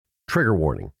Trigger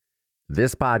warning.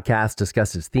 This podcast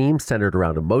discusses themes centered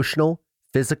around emotional,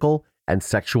 physical, and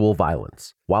sexual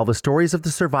violence. While the stories of the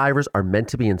survivors are meant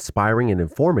to be inspiring and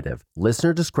informative,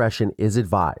 listener discretion is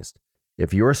advised.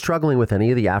 If you are struggling with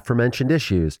any of the aforementioned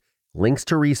issues, links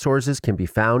to resources can be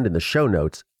found in the show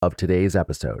notes of today's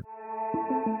episode.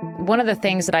 One of the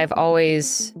things that I've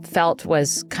always felt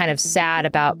was kind of sad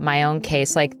about my own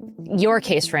case, like your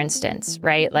case, for instance,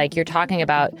 right? Like you're talking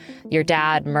about your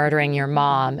dad murdering your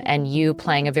mom and you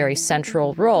playing a very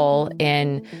central role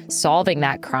in solving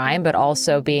that crime, but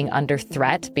also being under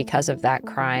threat because of that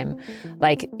crime.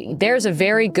 Like there's a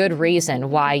very good reason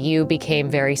why you became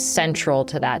very central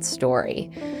to that story.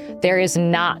 There is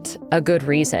not a good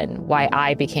reason why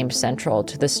I became central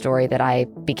to the story that I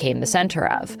became the center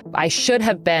of. I should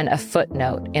have been a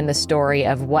footnote in the story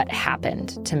of what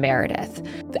happened to Meredith.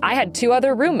 I had two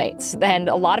other roommates, and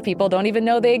a lot of people don't even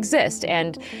know they exist.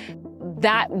 And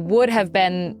that would have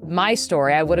been my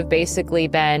story. I would have basically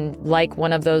been like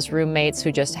one of those roommates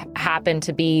who just happened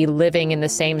to be living in the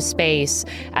same space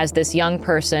as this young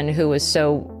person who was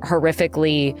so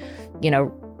horrifically,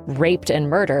 raped and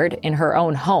murdered in her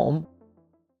own home.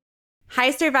 Hi,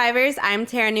 survivors. I'm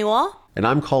Tara Newell. And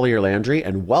I'm Collier Landry,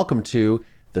 and welcome to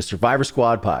the Survivor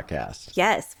Squad podcast.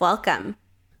 Yes, welcome.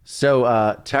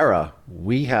 So, Tara,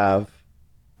 we have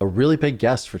a really big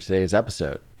guest for today's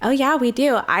episode. Oh, yeah, we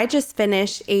do. I just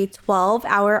finished a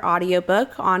 12-hour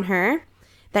audiobook on her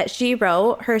that she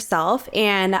wrote herself,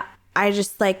 and I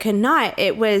just could not.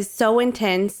 It was so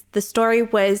intense. The story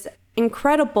was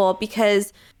incredible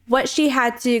because what she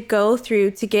had to go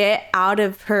through to get out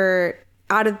of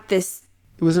this.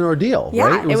 It was an ordeal, yeah,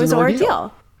 right? It was an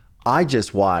ordeal. I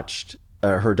just watched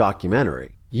her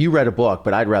documentary. You read a book,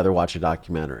 but I'd rather watch a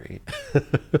documentary.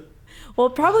 Well,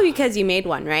 probably because you made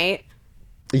one, right?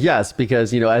 Yes,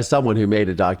 because, as someone who made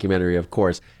a documentary, of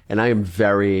course, and I am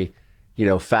very,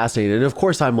 fascinated. And of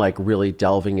course, I'm really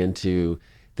delving into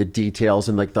the details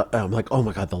and I'm like, oh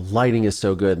my God, the lighting is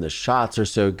so good and the shots are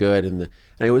so good. And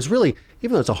it was really,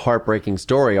 even though it's a heartbreaking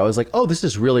story, I was like, oh, this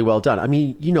is really well done. I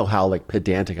mean, you know how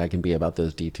pedantic I can be about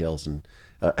those details and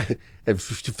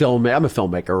film. I'm a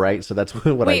filmmaker, right? So that's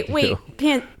what I do. Wait,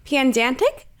 pedantic?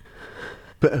 Pedantic.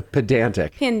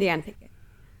 Pedantic.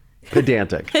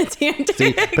 Pedantic. Pedantic.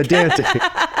 See, pedantic.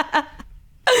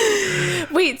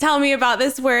 Wait, tell me about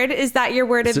this word. Is that your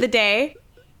word of the day?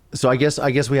 So I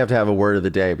guess we have to have a word of the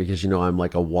day because, I'm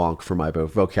like a wonk for my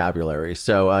vocabulary.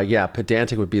 So yeah,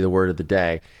 pedantic would be the word of the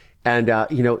day. And,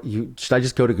 should I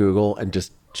just go to Google and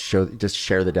just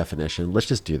share the definition? Let's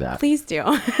just do that. Please do.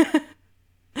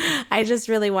 I just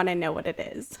really want to know what it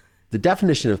is. The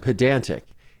definition of pedantic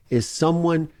is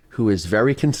someone who is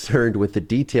very concerned with the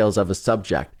details of a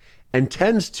subject and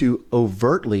tends to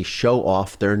overtly show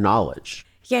off their knowledge.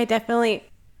 Yeah, definitely.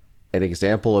 An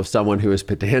example of someone who is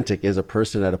pedantic is a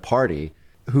person at a party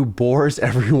who bores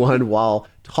everyone while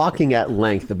talking at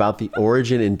length about the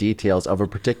origin and details of a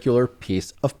particular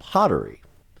piece of pottery.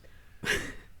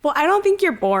 Well, I don't think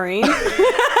you're boring.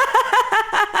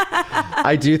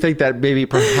 I do think that maybe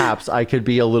perhaps I could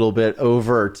be a little bit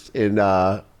overt in...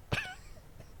 Do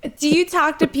you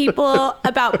talk to people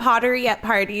about pottery at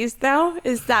parties, though?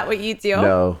 Is that what you do?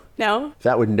 No. No?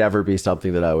 That would never be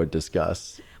something that I would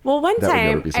discuss. Well, one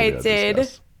time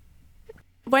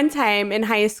in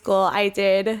high school, I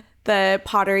did the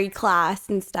pottery class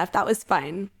and stuff. That was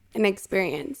fun, an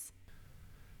experience.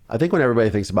 I think when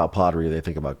everybody thinks about pottery, they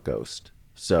think about ghost.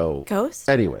 So, Ghost?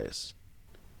 Anyways,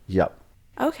 yep.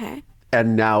 Okay.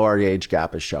 And now our age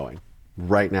gap is showing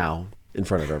right now in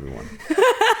front of everyone.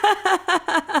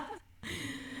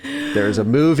 There's a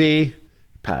movie,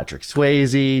 Patrick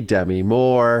Swayze, Demi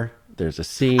Moore. There's a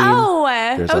scene. Oh,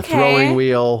 there's okay. a throwing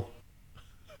wheel.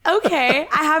 Okay,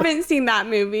 I haven't seen that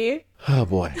movie. Oh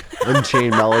boy,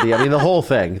 Unchained Melody. I mean, the whole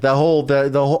thing, the whole,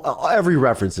 every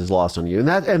reference is lost on you,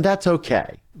 and that's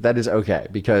okay. That is okay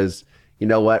because you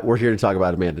know what? We're here to talk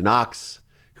about Amanda Knox,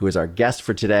 who is our guest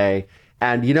for today.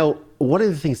 And one of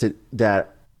the things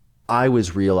that I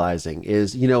was realizing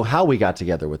is, how we got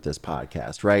together with this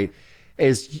podcast, right?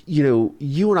 Is, you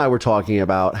and I were talking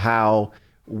about how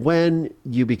when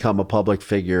you become a public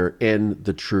figure in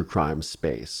the true crime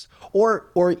space,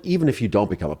 or even if you don't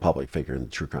become a public figure in the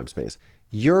true crime space,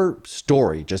 your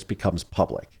story just becomes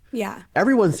public. Yeah.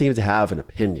 Everyone seems to have an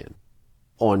opinion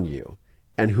on you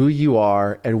and who you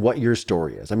are and what your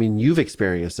story is. I mean, you've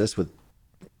experienced this with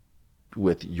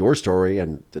your story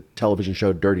and the television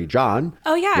show Dirty John.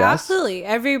 Oh, yeah, yes? Absolutely.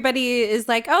 Everybody is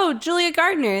like, oh, Julia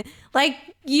Gardner,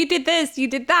 you did this, you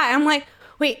did that. I'm like,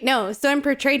 Wait, no, someone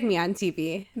portrayed me on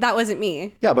TV. That wasn't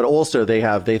me. Yeah, but also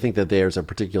they think that there's a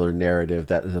particular narrative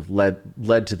that have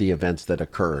led to the events that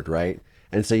occurred, right?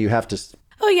 And so you have to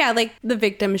Oh, yeah, like the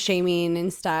victim shaming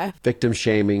and stuff. victim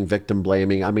shaming, victim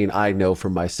blaming. I mean, I know for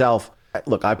myself,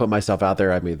 look, I put myself out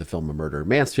there. I made the film A Murder in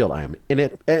Mansfield. I am in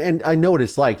it. And I know what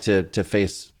it's like to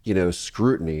face,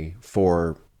 scrutiny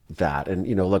for that. And,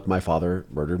 look, my father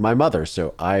murdered my mother.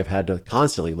 So I've had to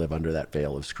constantly live under that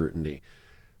veil of scrutiny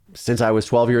since I was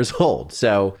 12 years old.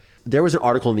 So there was an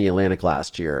article in The Atlantic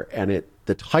last year, and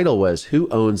the title was Who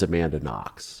Owns Amanda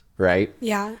Knox, right?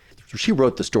 Yeah. She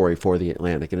wrote the story for The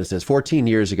Atlantic, and it says, 14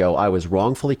 years ago, I was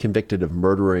wrongfully convicted of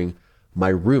murdering my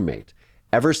roommate.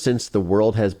 Ever since, the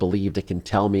world has believed it can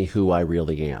tell me who I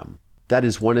really am. That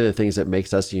is one of the things that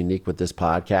makes us unique with this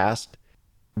podcast.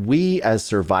 We, as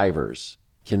survivors,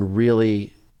 can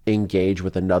really engage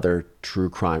with another true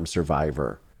crime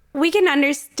survivor. We can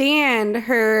understand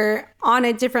her on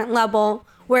a different level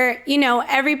where,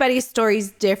 everybody's story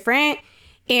is different.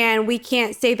 And we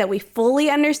can't say that we fully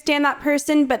understand that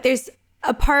person, but there's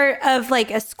a part of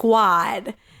like a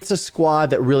squad. It's a squad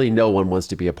that really no one wants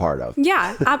to be a part of.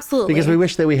 Yeah, absolutely. Because we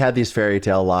wish that we had these fairy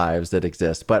tale lives that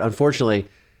exist, but unfortunately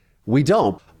we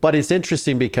don't. But it's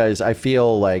interesting because I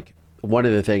feel like one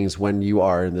of the things when you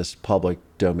are in this public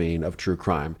domain of true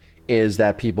crime is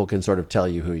that people can sort of tell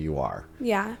you who you are.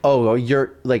 Yeah. Oh,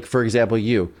 you're like, for example,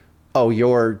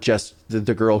 you're just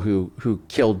the girl who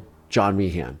killed John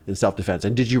Meehan in self-defense.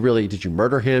 And did you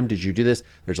murder him? Did you do this?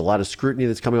 There's a lot of scrutiny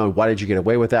that's coming on. Why did you get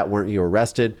away with that? Weren't you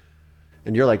arrested?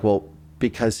 And you're like, well,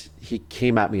 because he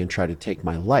came at me and tried to take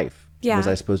my life. Yeah. Was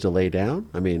I supposed to lay down?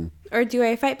 I mean, or do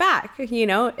I fight back?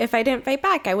 If I didn't fight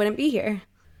back, I wouldn't be here.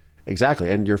 Exactly.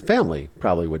 And your family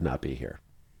probably would not be here.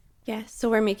 Yeah. So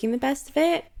we're making the best of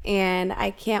it. And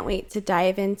I can't wait to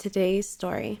dive into today's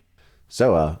story.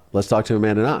 So let's talk to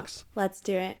Amanda Knox. Let's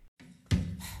do it.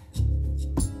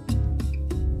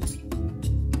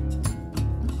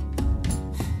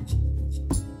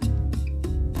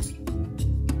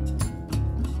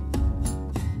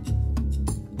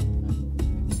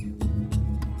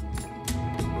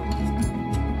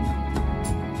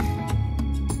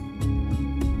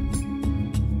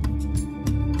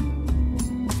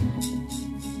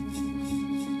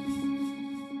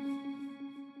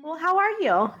 How are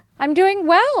you? I'm doing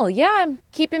well. Yeah, I'm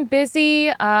keeping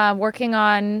busy, working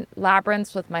on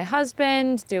Labyrinths with my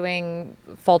husband, doing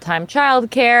full-time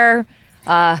childcare.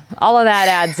 All of that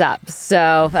adds up.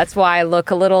 So that's why I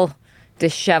look a little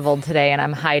disheveled today, and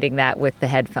I'm hiding that with the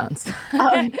headphones.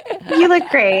 You look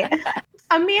great.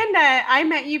 Amanda, I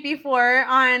met you before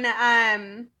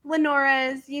on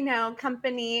Lenora's,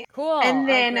 company. Cool. And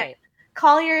then great.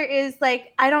 Collier is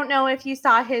like, I don't know if you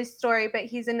saw his story, but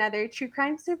he's another true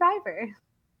crime survivor.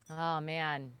 Oh,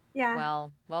 man. Yeah.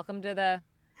 Well, welcome to the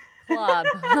club.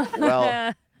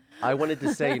 Well, I wanted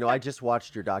to say, I just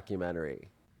watched your documentary.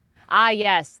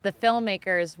 Yes. The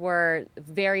filmmakers were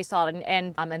very solid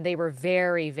and they were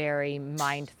very, very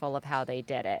mindful of how they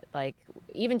did it. Like,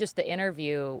 even just the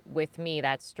interview with me,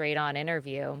 that straight on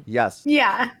interview. Yes.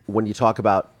 Yeah. When you talk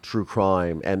about true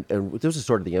crime, and this is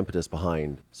sort of the impetus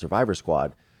behind Survivor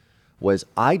Squad, was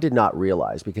I did not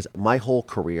realize, because my whole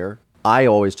career, I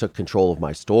always took control of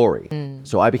my story.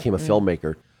 So I became a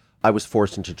filmmaker. I was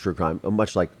forced into true crime,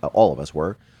 much like all of us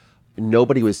were.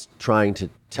 Nobody was trying to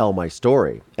tell my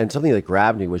story. And something that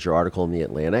grabbed me was your article in The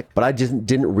Atlantic. But I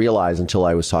didn't realize until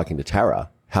I was talking to Tara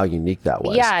how unique that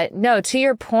was. Yeah, no, to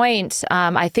your point,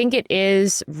 I think it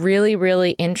is really,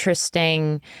 really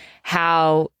interesting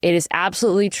how it is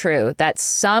absolutely true that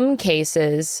some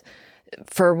cases,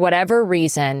 for whatever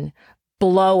reason,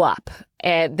 blow up.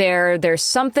 There's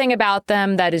something about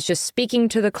them that is just speaking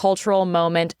to the cultural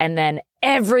moment, and then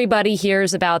everybody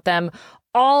hears about them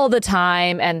all the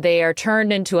time, and they are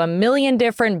turned into a million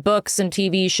different books and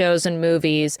TV shows and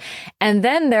movies. And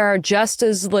then there are just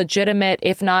as legitimate,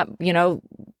 if not,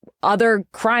 other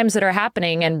crimes that are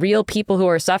happening and real people who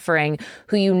are suffering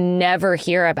who you never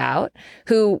hear about,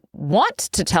 who want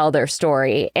to tell their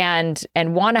story and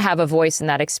want to have a voice in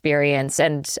that experience.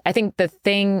 And I think the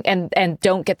thing and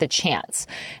don't get the chance.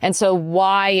 And so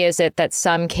why is it that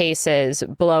some cases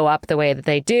blow up the way that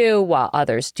they do while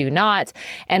others do not?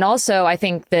 And also, I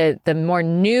think the more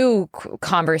new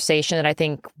conversation that I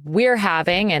think we're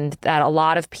having, and that a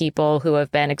lot of people who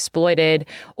have been exploited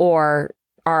or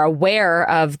are aware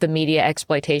of the media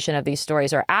exploitation of these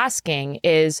stories are asking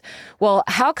is, well,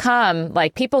 how come,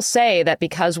 like, people say that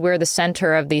because we're the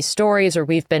center of these stories or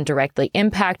we've been directly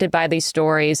impacted by these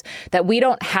stories, that we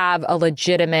don't have a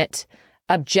legitimate,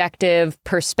 objective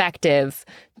perspective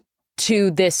to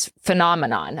this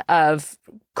phenomenon of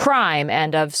crime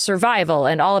and of survival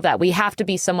and all of that. We have to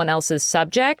be someone else's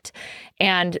subject.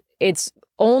 And it's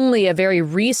only a very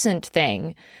recent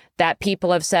thing that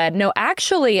people have said, no,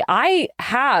 actually, I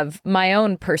have my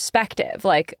own perspective.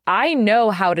 Like, I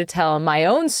know how to tell my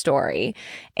own story.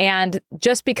 And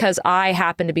just because I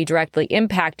happen to be directly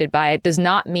impacted by it does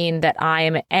not mean that I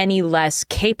am any less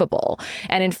capable.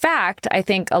 And in fact, I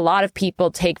think a lot of people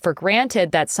take for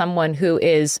granted that someone who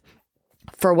is,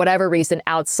 for whatever reason,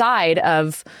 outside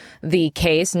of the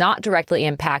case, not directly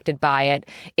impacted by it,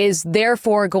 is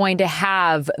therefore going to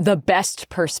have the best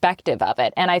perspective of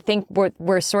it. And I think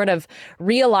we're sort of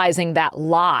realizing that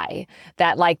lie,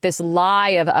 that like this lie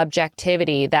of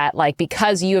objectivity, that like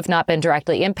because you have not been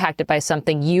directly impacted by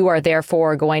something, you are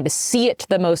therefore going to see it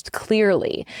the most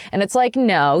clearly. And it's like,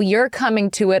 no, you're coming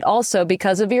to it also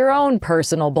because of your own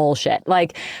personal bullshit.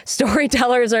 Like,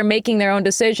 storytellers are making their own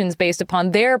decisions based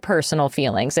upon their personal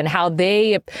feelings and how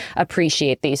they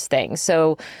appreciate these things.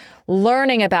 So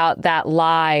learning about that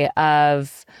lie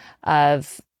of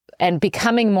and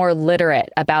becoming more literate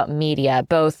about media,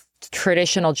 both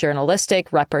traditional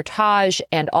journalistic reportage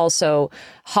and also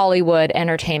Hollywood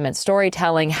entertainment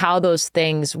storytelling, how those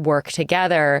things work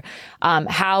together,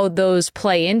 how those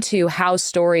play into how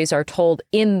stories are told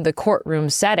in the courtroom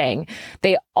setting.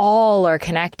 They all are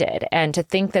connected. And to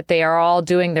think that they are all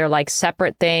doing their like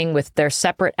separate thing with their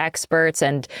separate experts,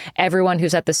 and everyone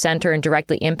who's at the center and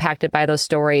directly impacted by those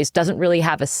stories doesn't really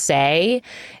have a say,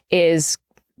 is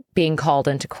being called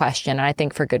into question. And I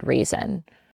think for good reason.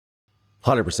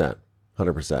 100%.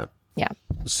 100%. Yeah.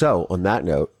 So on that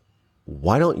note,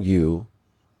 why don't you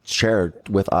share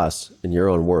with us in your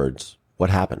own words what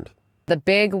happened? The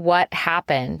big what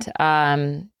happened.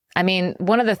 I mean,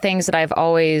 one of the things that I've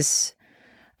always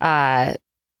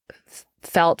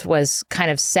felt was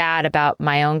kind of sad about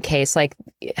my own case, like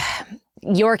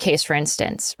your case, for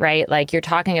instance, right? Like, you're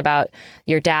talking about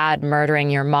your dad murdering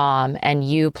your mom and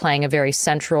you playing a very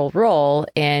central role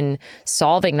in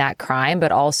solving that crime,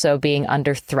 but also being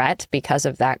under threat because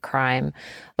of that crime.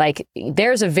 Like,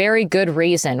 there's a very good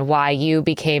reason why you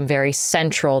became very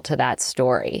central to that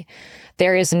story.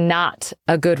 There is not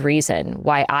a good reason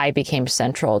why I became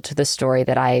central to the story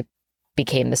that I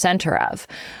became the center of.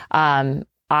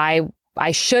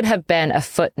 I should have been a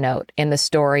footnote in the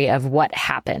story of what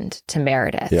happened to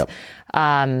Meredith. Yep.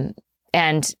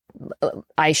 And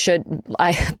I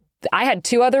had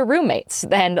two other roommates,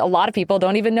 and a lot of people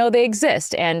don't even know they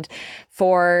exist. And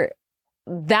for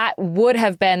that would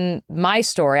have been my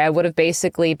story. I would have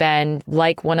basically been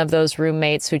like one of those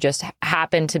roommates who just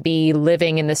happened to be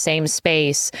living in the same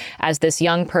space as this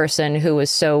young person who was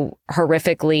so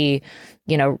horrifically,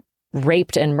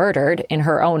 raped and murdered in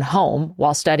her own home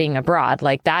while studying abroad.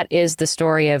 Like, that is the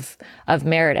story of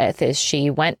Meredith. Is she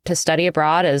went to study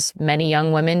abroad, as many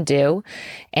young women do.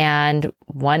 And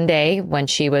one day when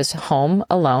she was home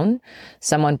alone,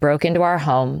 someone broke into our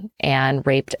home and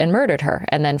raped and murdered her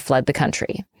and then fled the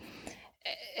country.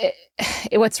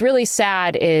 What's really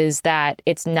sad is that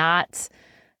it's not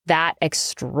that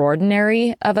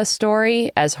extraordinary of a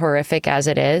story, as horrific as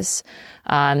it is.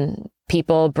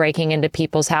 People breaking into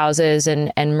people's houses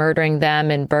and murdering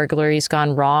them, and burglaries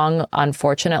gone wrong,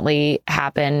 unfortunately,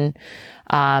 happen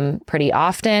pretty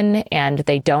often, and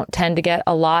they don't tend to get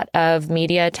a lot of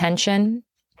media attention.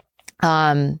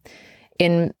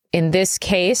 In this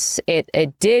case,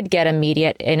 it did get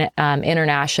immediate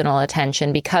international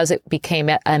attention because it became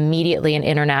immediately an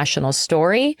international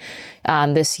story.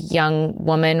 This young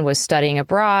woman was studying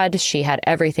abroad. She had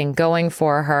everything going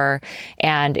for her,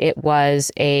 and it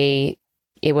was a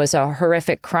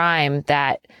horrific crime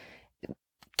that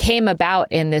came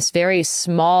about in this very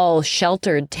small,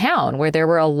 sheltered town where there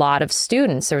were a lot of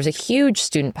students. There was a huge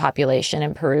student population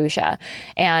in Perugia,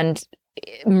 and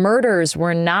murders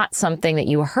were not something that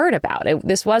you heard about.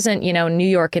 This wasn't, New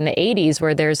York in the 80s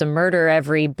where there's a murder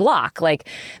every block. Like,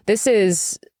 this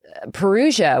is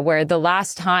Perugia, where the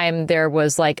last time there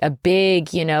was like a big,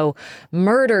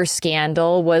 murder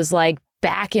scandal was like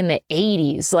back in the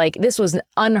 80s. Like, this was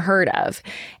unheard of.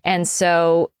 And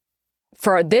so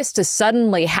for this to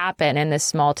suddenly happen in this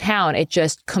small town, it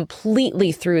just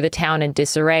completely threw the town in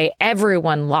disarray.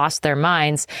 Everyone lost their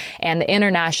minds, and the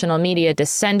international media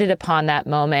descended upon that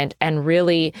moment and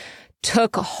really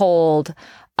took hold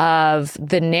of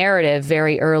the narrative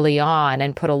very early on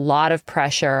and put a lot of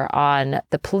pressure on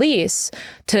the police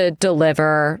to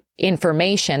deliver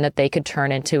information that they could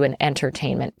turn into an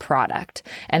entertainment product.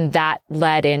 And that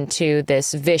led into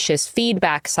this vicious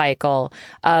feedback cycle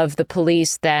of the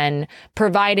police then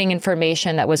providing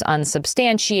information that was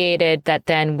unsubstantiated, that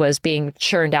then was being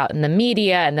churned out in the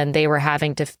media. And then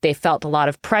they felt a lot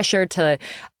of pressure to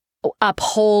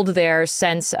uphold their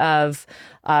sense of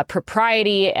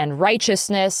propriety and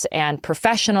righteousness and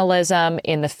professionalism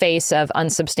in the face of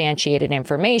unsubstantiated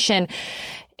information.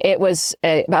 It was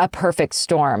a perfect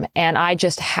storm. And I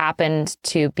just happened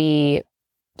to be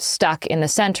stuck in the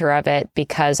center of it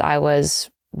because I was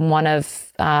one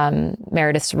of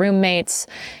Meredith's roommates,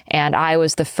 and I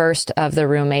was the first of the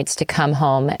roommates to come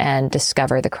home and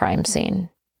discover the crime scene.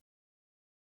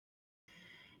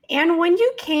 And when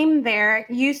you came there,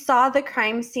 you saw the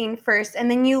crime scene first, and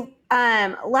then you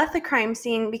left the crime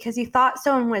scene because you thought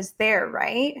someone was there,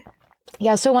 right?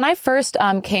 Yeah, so when I first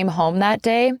came home that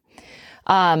day,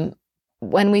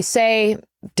 when we say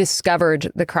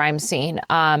discovered the crime scene,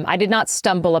 I did not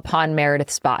stumble upon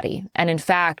Meredith's body. And in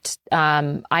fact,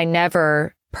 I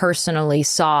never personally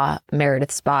saw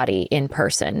Meredith's body in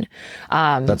person.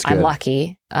 That's good. I'm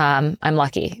lucky. I'm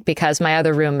lucky because my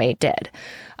other roommate did.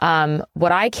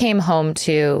 What I came home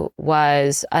to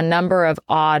was a number of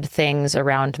odd things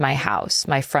around my house.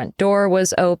 My front door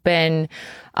was open.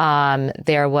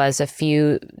 There was a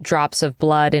few drops of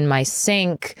blood in my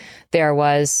sink. There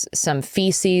was some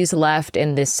feces left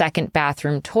in the second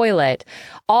bathroom toilet.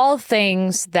 All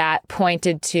things that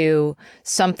pointed to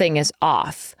something is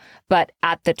off, but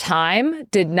at the time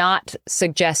did not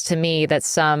suggest to me that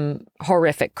some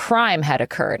horrific crime had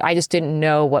occurred. I just didn't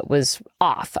know what was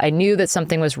off. I knew that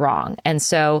something was wrong. And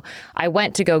so I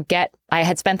went to I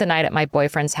had spent the night at my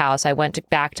boyfriend's house. I went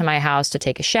back to my house to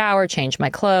take a shower, change my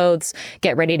clothes,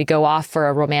 get ready to go off for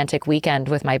a romantic weekend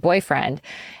with my boyfriend.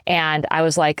 And I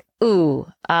was like, ooh,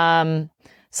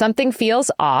 something feels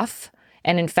off.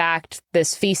 And in fact,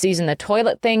 this feces in the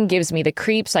toilet thing gives me the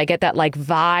creeps. I get that like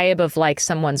vibe of like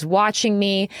someone's watching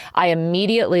me. I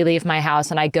immediately leave my house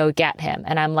and I go get him.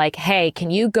 And I'm like, hey, can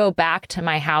you go back to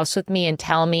my house with me and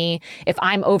tell me if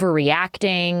I'm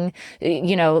overreacting?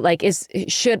 You know,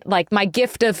 like my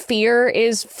gift of fear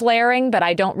is flaring, but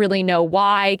I don't really know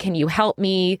why. Can you help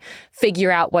me figure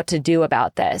out what to do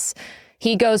about this?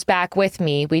 He goes back with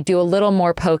me. We do a little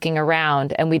more poking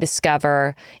around and we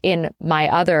discover in my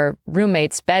other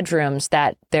roommates' bedrooms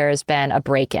that there's been a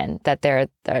break-in, that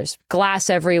there's glass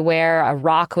everywhere. A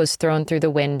rock was thrown through the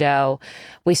window.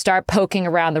 We start poking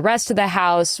around the rest of the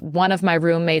house. One of my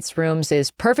roommates' rooms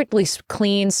is perfectly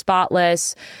clean,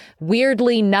 spotless.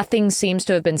 Weirdly, nothing seems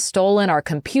to have been stolen. Our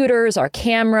computers, our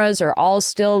cameras are all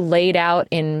still laid out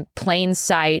in plain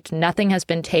sight. Nothing has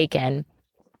been taken.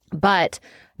 But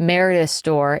Meredith's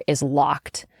door is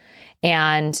locked.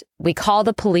 And we call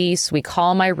the police, we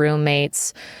call my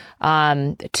roommates.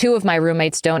 Two of my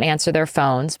roommates don't answer their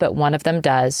phones, but one of them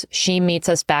does. She meets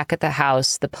us back at the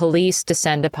house. The police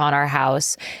descend upon our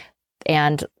house.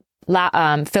 And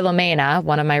Philomena,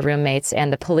 one of my roommates,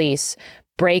 and the police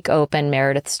break open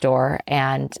Meredith's door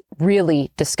and really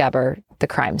discover the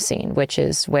crime scene, which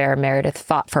is where Meredith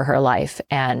fought for her life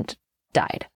and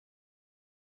died.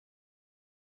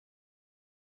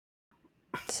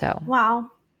 So, wow,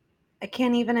 I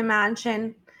can't even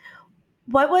imagine.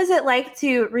 What was it like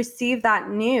to receive that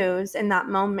news in that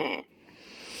moment?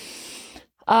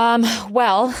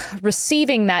 Well,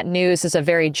 receiving that news is a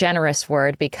very generous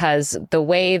word because the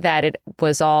way that it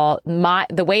was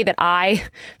the way that I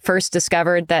first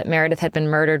discovered that Meredith had been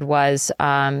murdered was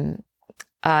kind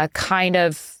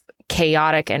of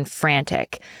chaotic and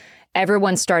frantic.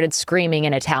 Everyone started screaming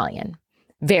in Italian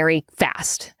very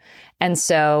fast. And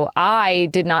so I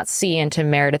did not see into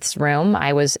Meredith's room.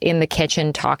 I was in the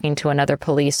kitchen talking to another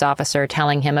police officer,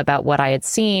 telling him about what I had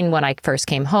seen when I first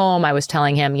came home. I was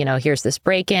telling him, here's this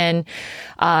break-in.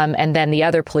 And then the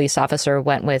other police officer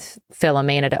went with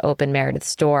Philomena to open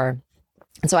Meredith's door.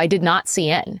 And so I did not see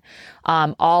in.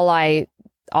 All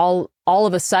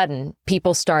of a sudden,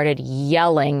 people started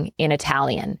yelling in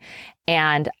Italian.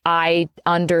 And I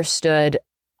understood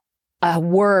a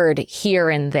word here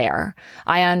and there.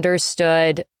 I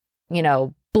understood,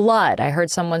 blood. I heard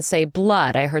someone say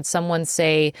blood. I heard someone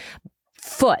say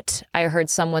foot. I heard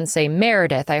someone say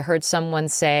Meredith. I heard someone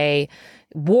say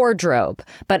wardrobe.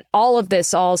 But all of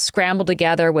this all scrambled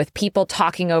together with people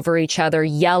talking over each other,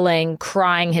 yelling,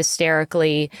 crying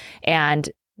hysterically,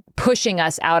 and pushing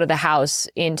us out of the house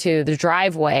into the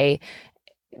driveway.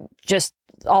 Just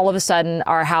all of a sudden,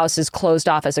 our house is closed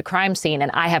off as a crime scene, and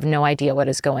I have no idea what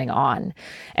is going on.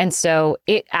 And so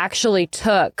it actually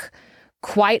took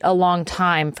quite a long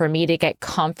time for me to get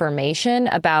confirmation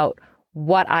about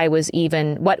what was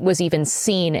even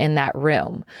seen in that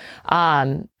room.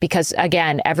 Because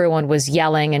again, everyone was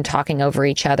yelling and talking over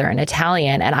each other in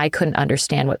Italian, and I couldn't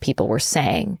understand what people were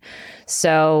saying.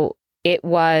 So it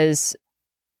was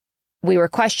we were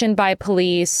questioned by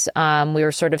police. We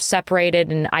were sort of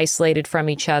separated and isolated from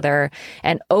each other.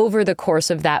 And over the course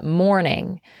of that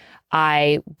morning,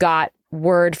 I got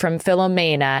word from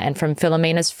Philomena and from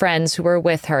Philomena's friends who were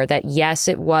with her that, yes,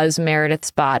 it was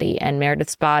Meredith's body. And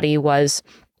Meredith's body was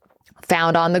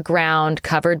found on the ground,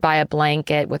 covered by a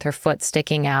blanket with her foot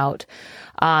sticking out,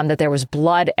 that there was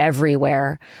blood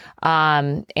everywhere.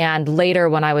 And later,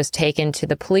 when I was taken to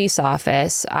the police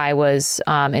office, I was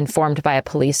informed by a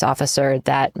police officer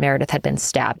that Meredith had been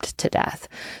stabbed to death.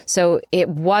 So it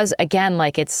was, again,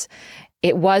 like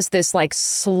it was this like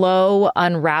slow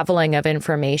unraveling of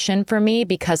information for me,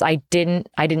 because I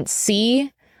didn't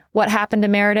see what happened to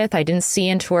Meredith. I didn't see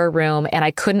into her room, and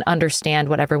I couldn't understand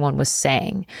what everyone was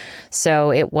saying.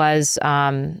 So it was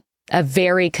a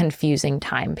very confusing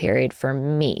time period for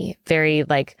me. Very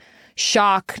like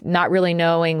shock, not really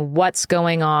knowing what's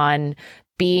going on,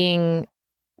 being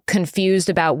confused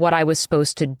about what I was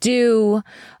supposed to do.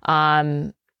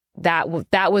 That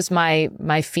was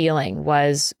my feeling,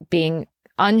 was being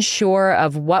unsure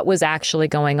of what was actually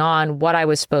going on, what I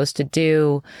was supposed to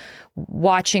do.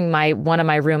 Watching one of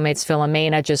my roommates,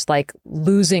 Philomena, just like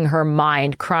losing her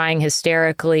mind, crying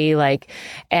hysterically,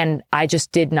 and I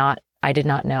did not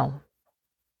know.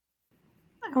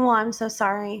 Well, I'm so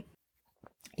sorry.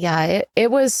 Yeah,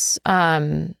 it was,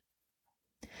 I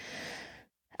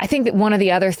think that one of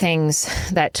the other things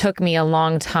that took me a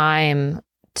long time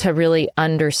to really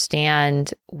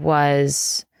understand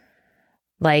was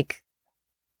like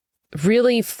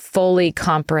really fully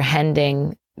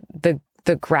comprehending the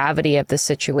gravity of the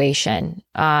situation,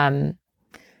 because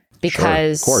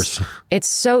sure, of course, it's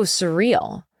so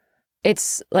surreal.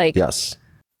 It's like, yes,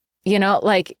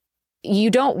 like you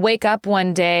don't wake up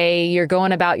one day, you're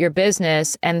going about your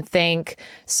business and think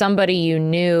somebody you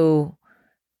knew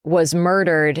was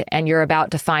murdered and you're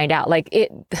about to find out. Like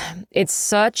it's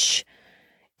such,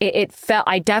 it felt,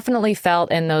 I definitely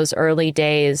felt in those early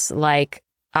days like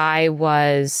I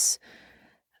was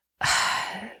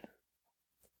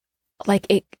like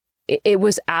it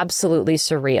was absolutely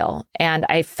surreal. And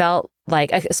I felt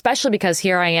like, especially because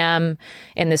here I am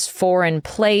in this foreign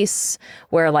place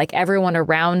where like everyone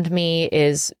around me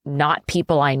is not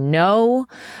people I know.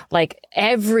 Like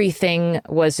everything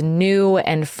was new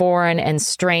and foreign and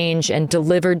strange and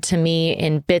delivered to me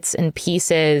in bits and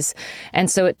pieces.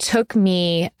 And so it took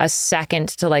me a second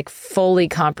to like fully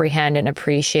comprehend and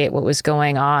appreciate what was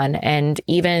going on. And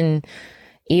even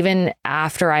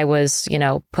after I was,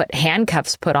 put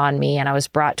handcuffs put on me and I was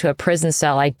brought to a prison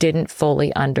cell, I didn't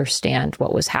fully understand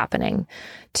what was happening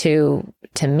to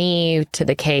me, to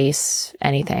the case,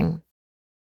 anything.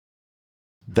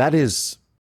 That is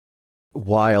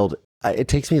wild. It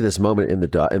takes me to this moment in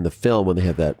the film when they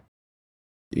have that,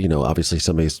 obviously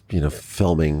somebody's,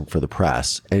 filming for the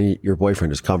press and your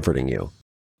boyfriend is comforting you.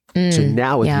 So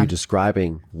now with you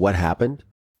describing what happened,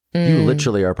 you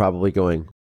literally are probably going,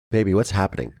 baby, what's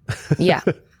happening? Yeah.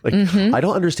 I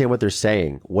don't understand what they're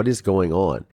saying. What is going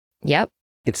on? Yep.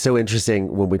 It's so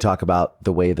interesting when we talk about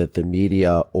the way that the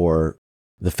media or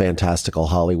the fantastical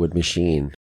Hollywood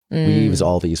machine weaves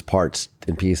all these parts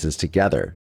and pieces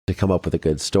together to come up with a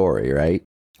good story, right?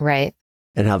 Right.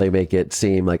 And how they make it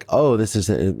seem like, oh, this is,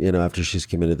 after she's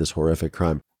committed this horrific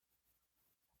crime.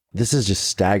 This is just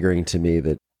staggering to me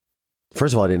that,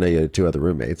 first of all, I didn't know you had 2 other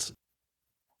roommates.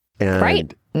 And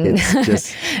right. It's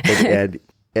just, and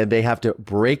they have to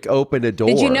break open a door.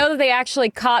 Did you know that they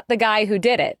actually caught the guy who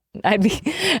did it?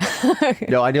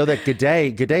 No, I know that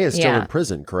G'day is still in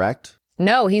prison, correct?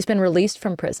 No, he's been released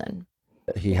from prison.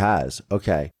 He has.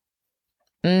 Okay.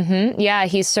 Yeah,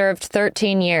 he served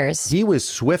 13 years. He was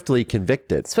swiftly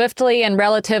convicted. Swiftly and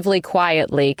relatively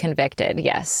quietly convicted,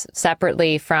 yes.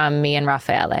 Separately from me and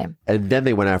Raffaele. And then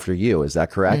they went after you, is that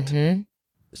correct?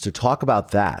 So talk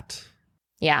about that.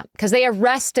 Yeah, because they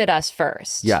arrested us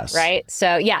first. Yes. Right?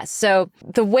 So, so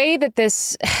the way that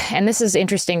this is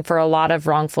interesting for a lot of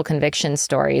wrongful conviction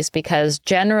stories, because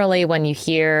generally when you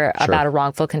hear about a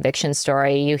wrongful conviction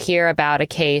story, you hear about a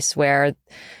case where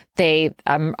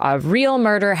a real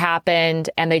murder happened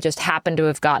and they just happened to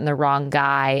have gotten the wrong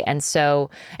guy. And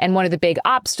one of the big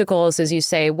obstacles is you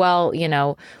say, well,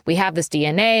 we have this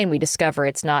DNA and we discover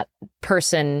it's not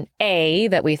person A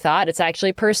that we thought, it's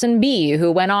actually person B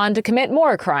who went on to commit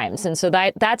more crimes. And so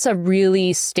that's a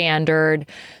really standard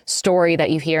story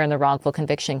that you hear in the wrongful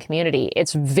conviction community.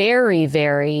 It's very,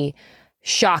 very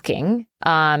shocking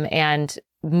and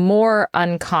more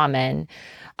uncommon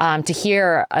to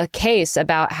hear a case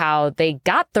about how they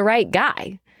got the right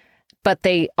guy, but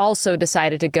they also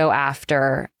decided to go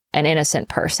after an innocent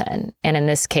person. And in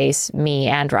this case, me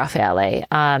and Raffaele.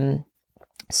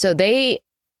 So they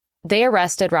they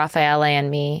arrested Raffaele and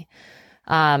me,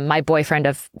 my boyfriend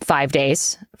of 5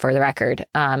 days, for the record,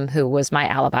 who was my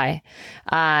alibi.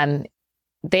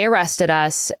 They arrested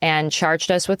us and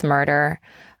charged us with murder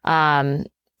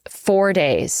 4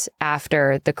 days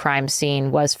after the crime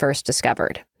scene was first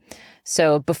discovered.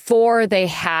 So before they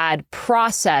had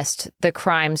processed the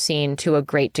crime scene to a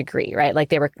great degree, right? Like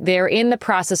they're in the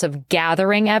process of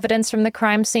gathering evidence from the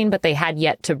crime scene, but they had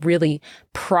yet to really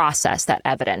process that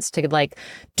evidence, to like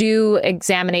do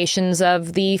examinations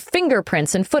of the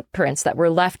fingerprints and footprints that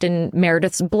were left in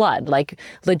Meredith's blood, like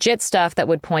legit stuff that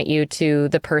would point you to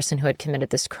the person who had committed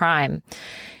this crime.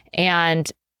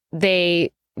 And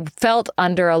they felt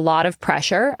under a lot of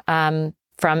pressure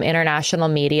from international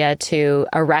media to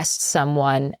arrest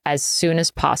someone as soon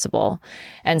as possible.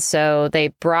 And so they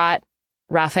brought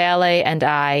Raffaele and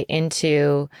I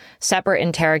into separate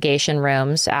interrogation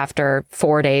rooms after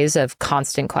 4 days of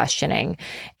constant questioning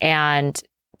and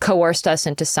coerced us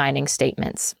into signing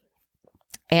statements.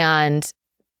 And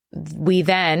we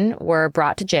then were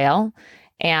brought to jail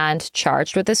and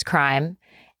charged with this crime.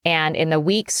 And in the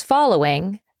weeks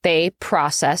following, they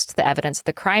processed the evidence of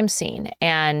the crime scene.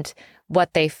 And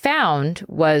what they found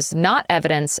was not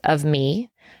evidence of me,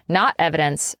 not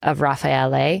evidence of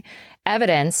Raffaele,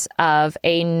 evidence of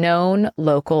a known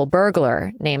local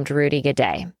burglar named Rudy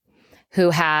Gaudet, who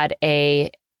had a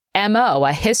MO,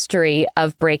 a history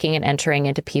of breaking and entering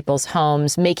into people's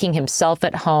homes, making himself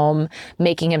at home,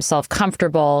 making himself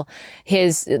comfortable,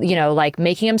 like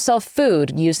making himself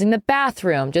food, using the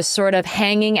bathroom, just sort of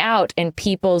hanging out in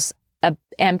people's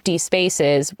empty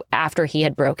spaces after he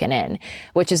had broken in,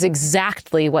 which is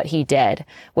exactly what he did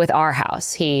with our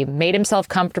house. He made himself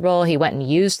comfortable. He went and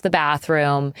used the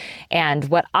bathroom. And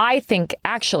what I think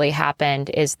actually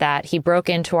happened is that he broke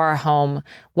into our home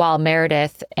while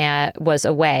Meredith was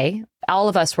away. All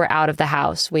of us were out of the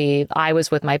house. I was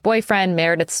with my boyfriend.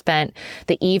 Meredith spent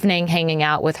the evening hanging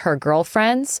out with her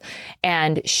girlfriends,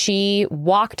 and she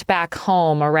walked back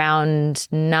home around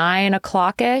 9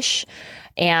 o'clock-ish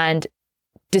and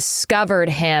discovered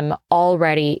him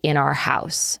already in our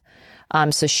house.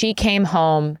 So she came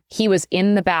home. He was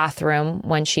in the bathroom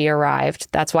when she arrived.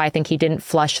 That's why I think he didn't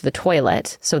flush the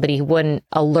toilet, so that he wouldn't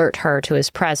alert her to his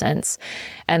presence.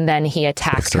 And then he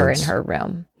attacked her in her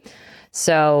room.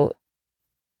 So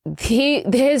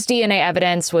his DNA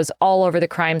evidence was all over the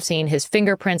crime scene, his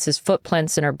fingerprints, his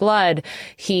footprints in her blood.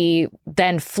 He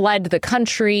then fled the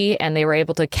country, and they were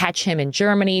able to catch him in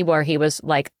Germany, where he was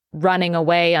like running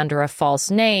away under a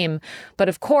false name. But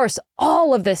of course,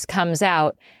 all of this comes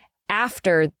out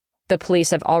after the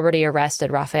police have already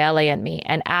arrested Raffaele and me,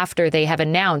 and after they have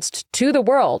announced to the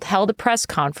world, held a press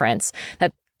conference,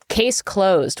 that case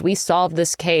closed. We solved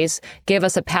this case. Give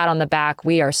us a pat on the back.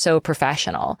 We are so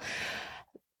professional.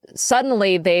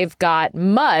 Suddenly, they've got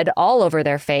mud all over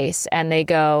their face, and they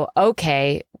go,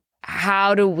 okay,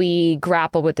 how do we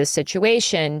grapple with this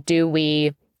situation? Do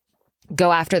we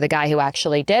go after the guy who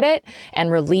actually did it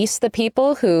and release the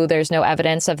people who there's no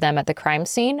evidence of them at the crime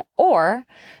scene? Or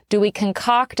do we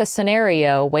concoct a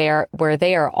scenario where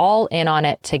they are all in on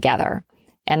it together?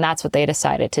 And that's what they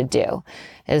decided to do,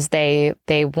 is they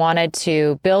wanted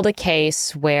to build a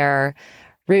case where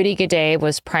Rudy Gaudet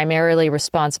was primarily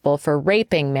responsible for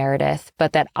raping Meredith,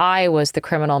 but that I was the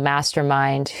criminal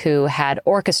mastermind who had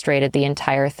orchestrated the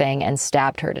entire thing and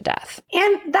stabbed her to death.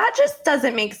 And that just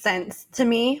doesn't make sense to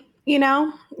me,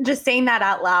 just saying that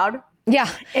out loud. Yeah,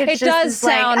 it does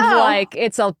sound like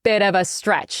it's a bit of a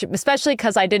stretch, especially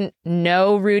because I didn't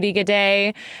know Rudy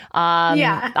Gaudet.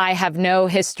 I have no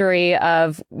history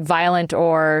of violent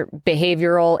or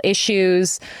behavioral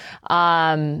issues.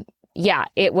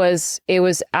 It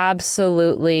was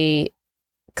absolutely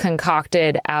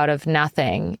concocted out of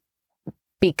nothing,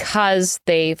 because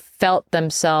they felt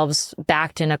themselves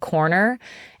backed in a corner,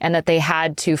 and that they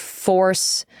had to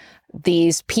force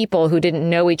these people who didn't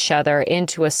know each other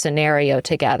into a scenario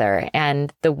together.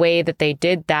 And the way that they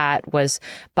did that was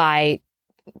by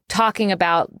talking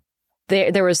about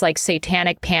there was like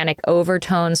satanic panic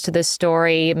overtones to this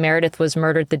story. Meredith was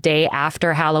murdered the day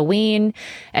after Halloween.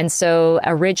 And so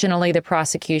originally the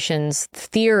prosecution's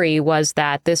theory was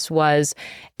that this was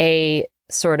a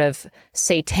sort of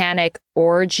satanic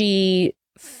orgy,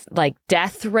 like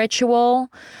death ritual,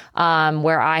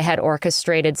 where I had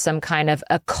orchestrated some kind of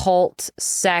occult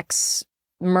sex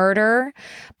murder.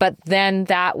 But then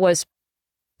that was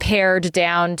pared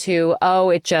down to,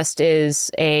 it just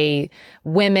is a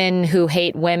women who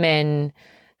hate women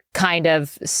kind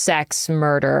of sex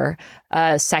murder,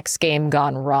 sex game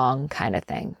gone wrong kind of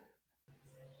thing.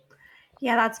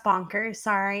 Yeah, that's bonkers.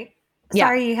 Sorry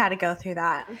Yeah. you had to go through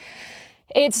that.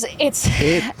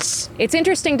 It's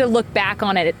interesting to look back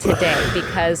on it today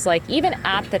because like even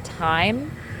at the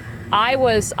time I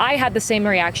had the same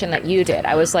reaction that you did.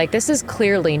 I was like, this is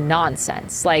clearly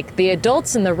nonsense. Like the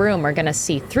adults in the room are going to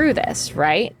see through this,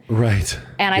 right? Right.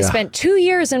 And I spent 2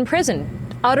 years in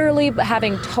prison, utterly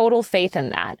having total faith in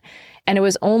that. And it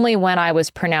was only when I was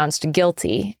pronounced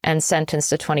guilty and sentenced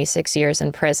to 26 years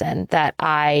in prison that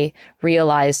I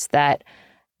realized that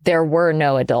there were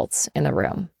no adults in the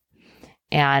room.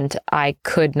 And I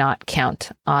could not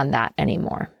count on that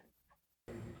anymore.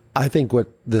 I think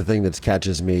the thing that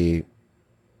catches me,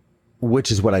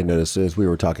 which is what I noticed as we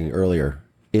were talking earlier,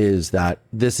 is that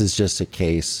this is just a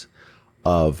case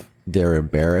of they're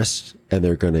embarrassed and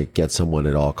they're going to get someone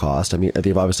at all cost. I mean,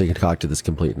 they've obviously concocted this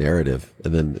complete narrative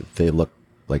and then they look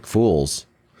like fools.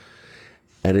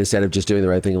 And instead of just doing the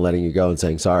right thing and letting you go and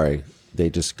saying sorry, they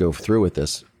just go through with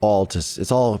this.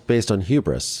 It's all based on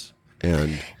hubris.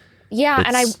 And yeah,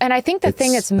 and I think the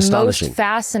thing that's most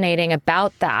fascinating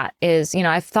about that is, you know,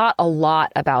 I've thought a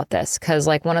lot about this because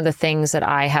like one of the things that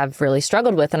I have really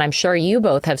struggled with, and I'm sure you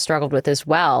both have struggled with as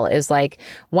well, is like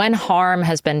when harm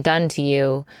has been done to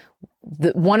you,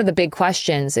 one of the big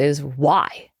questions is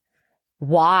why?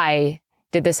 Why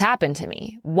did this happen to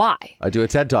me? Why? I do a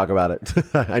TED talk about it.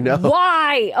 I know.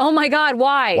 Why? Oh my God,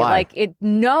 why?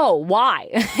 Why?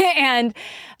 And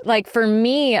like for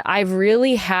me, I've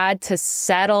really had to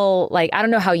settle, like, I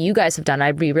don't know how you guys have done.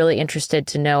 I'd be really interested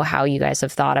to know how you guys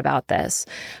have thought about this.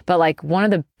 But like one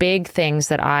of the big things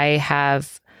that I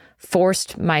have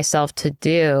forced myself to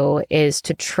do is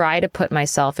to try to put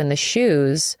myself in the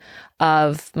shoes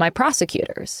of my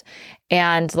prosecutors.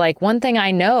 And like one thing I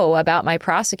know about my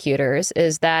prosecutors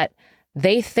is that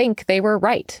they think they were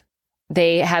right.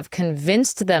 They have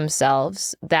convinced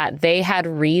themselves that they had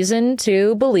reason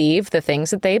to believe the things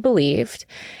that they believed.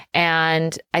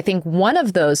 And I think one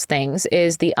of those things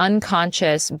is the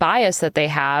unconscious bias that they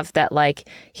have that like,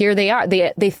 here they are.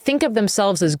 They think of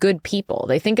themselves as good people.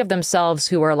 They think of themselves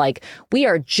who are like, we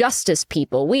are justice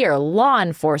people. We are law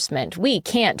enforcement. We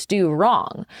can't do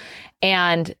wrong.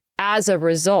 And as a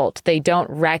result, they don't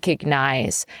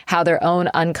recognize how their own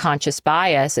unconscious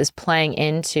bias is playing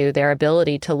into their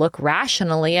ability to look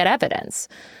rationally at evidence.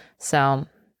 So,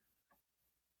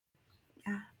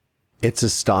 yeah, it's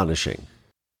astonishing.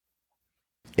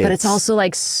 But it's also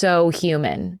like so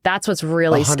human. That's what's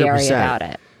really 100%. Scary about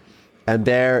it. And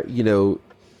there, you know,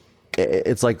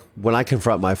 it's like when I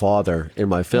confront my father in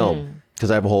my film, because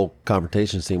I have a whole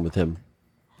confrontation scene with him.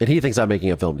 And he thinks I'm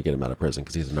making a film to get him out of prison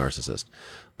because he's a narcissist.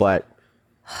 But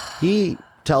he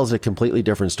tells a completely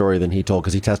different story than he told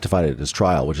because he testified at his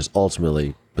trial, which is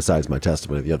ultimately, besides my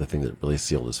testimony, the other thing that really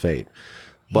sealed his fate.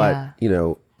 But, you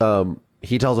know,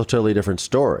 he tells a totally different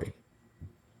story.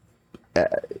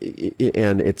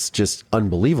 And it's just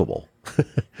unbelievable.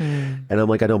 And I'm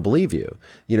like, I don't believe you,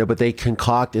 you know, but they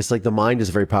concoct. It's like the mind is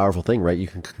a very powerful thing, right? You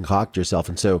can concoct yourself.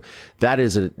 And so that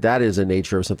is a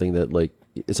nature of something that like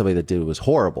somebody that did was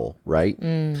horrible. Right.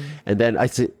 And then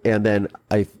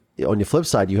on your flip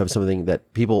side, you have something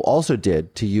that people also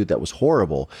did to you that was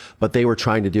horrible, but they were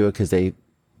trying to do it because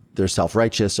they're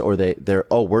self-righteous or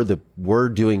we're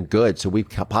doing good. So we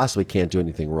possibly can't do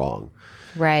anything wrong.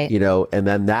 Right. You know, and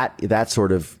then that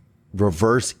sort of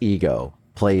reverse ego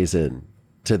plays in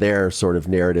to their sort of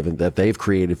narrative that they've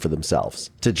created for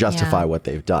themselves to justify what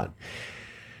they've done.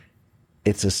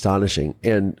 It's astonishing.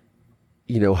 And,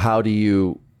 you know, how do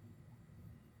you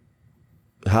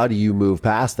move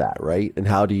past that, right? And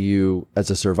how do you, as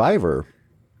a survivor,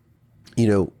 you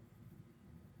know,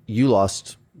 you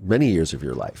lost many years of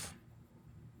your life.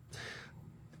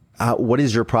 What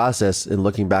is your process in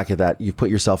looking back at that? You've put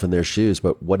yourself in their shoes,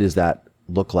 but what does that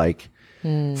look like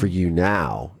for you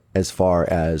now as far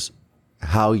as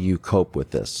how you cope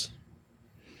with this?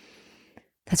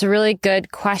 That's a really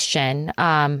good question.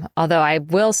 Although I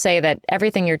will say that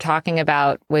everything you're talking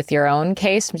about with your own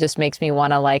case just makes me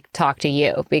want to like talk to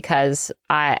you because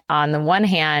on the one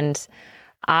hand,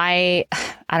 I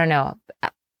don't know,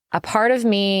 a part of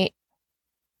me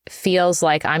feels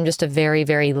like I'm just a very,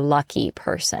 very lucky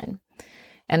person.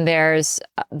 And there's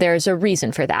a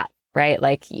reason for that, right?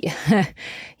 Like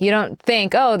you don't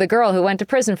think, oh, the girl who went to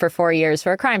prison for 4 years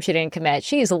for a crime she didn't commit,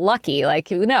 she's lucky.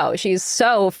 Like, no, she's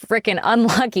so freaking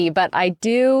unlucky. But I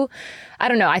don't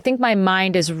know. I think my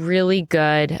mind is really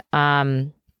good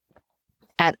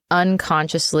at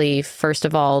unconsciously, first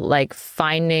of all, like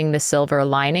finding the silver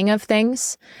lining of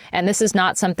things. And this is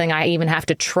not something I even have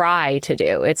to try to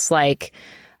do. It's like,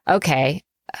 okay,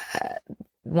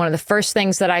 one of the first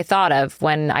things that I thought of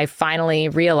when I finally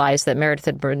realized that Meredith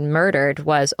had been murdered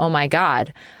was, oh my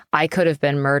God, I could have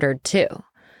been murdered too.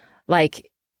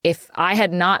 Like, if I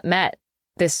had not met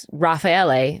this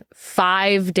Raffaele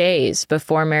 5 days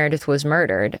before Meredith was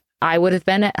murdered, I would have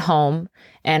been at home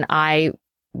and I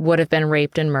would have been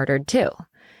raped and murdered too.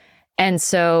 And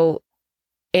so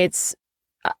it's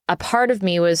a part of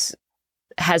me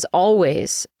has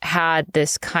always had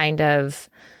this kind of,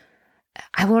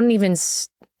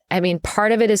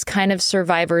 part of it is kind of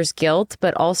survivor's guilt,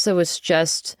 but also it's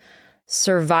just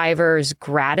survivor's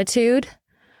gratitude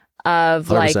of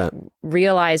 100%. like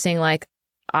realizing like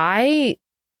I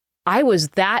was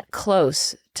that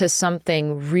close to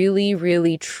something really,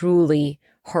 really, truly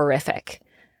horrific.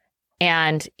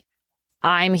 And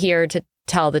I'm here to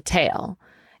tell the tale.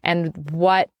 And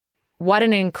what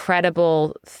an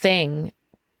incredible thing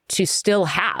to still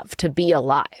have, to be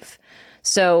alive.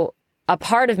 So a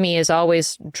part of me is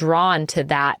always drawn to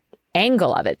that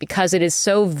angle of it because it is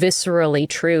so viscerally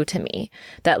true to me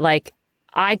that like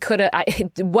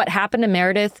what happened to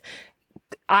Meredith,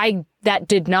 that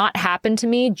did not happen to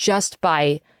me just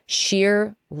by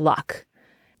sheer luck.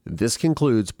 This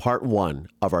concludes part 1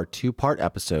 of our 2-part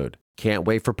episode. Can't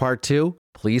wait for part 2?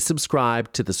 Please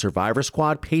subscribe to the Survivor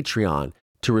Squad Patreon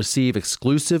to receive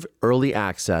exclusive early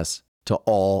access to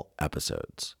all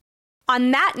episodes.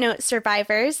 On that note,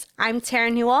 survivors, I'm Tara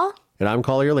Newell. And I'm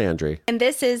Collier Landry. And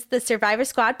this is the Survivor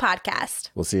Squad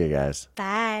podcast. We'll see you guys.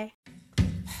 Bye.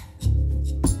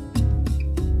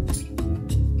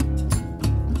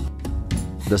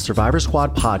 The Survivor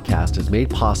Squad podcast is made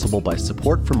possible by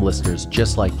support from listeners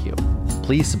just like you.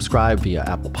 Please subscribe via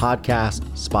Apple Podcasts,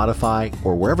 Spotify,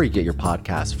 or wherever you get your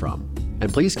podcasts from.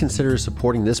 And please consider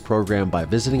supporting this program by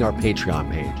visiting our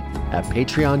Patreon page at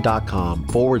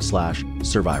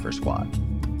patreon.com/Survivor Squad.